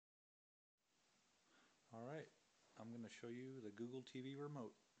I'm going to show you the Google TV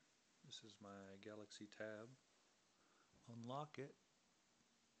remote. This is my Galaxy Tab. Unlock it.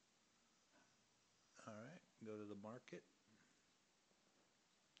 Alright, go to the market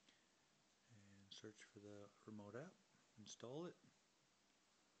and search for the remote app. Install it.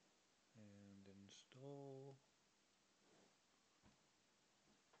 And install.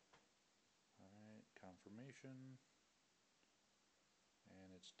 Alright, confirmation. And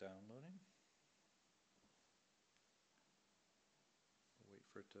it's downloading. Wait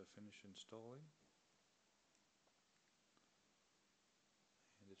for it to finish installing.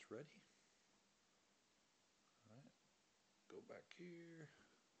 And it's ready. Alright, go back here.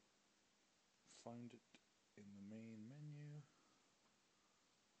 Find it in the main menu.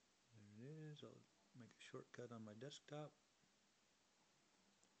 There it is. I'll make a shortcut on my desktop.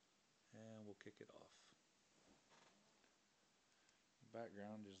 And we'll kick it off. The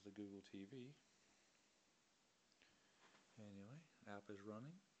background is the Google TV. Anyway, app is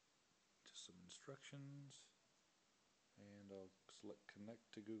running. Just some instructions. And I'll select connect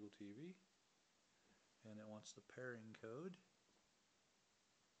to Google TV. And it wants the pairing code.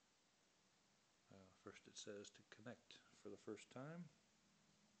 First it says to connect for the first time.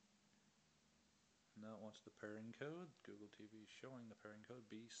 Now it wants the pairing code. Google TV is showing the pairing code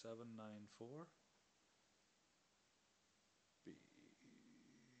B794.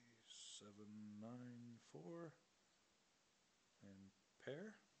 B794 and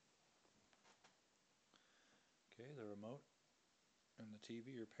pair. Okay, the remote and the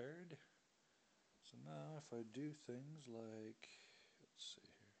TV are paired. So now if I do things like, let's see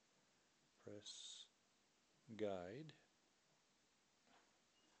here, press guide.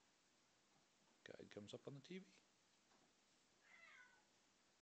 Guide comes up on the TV.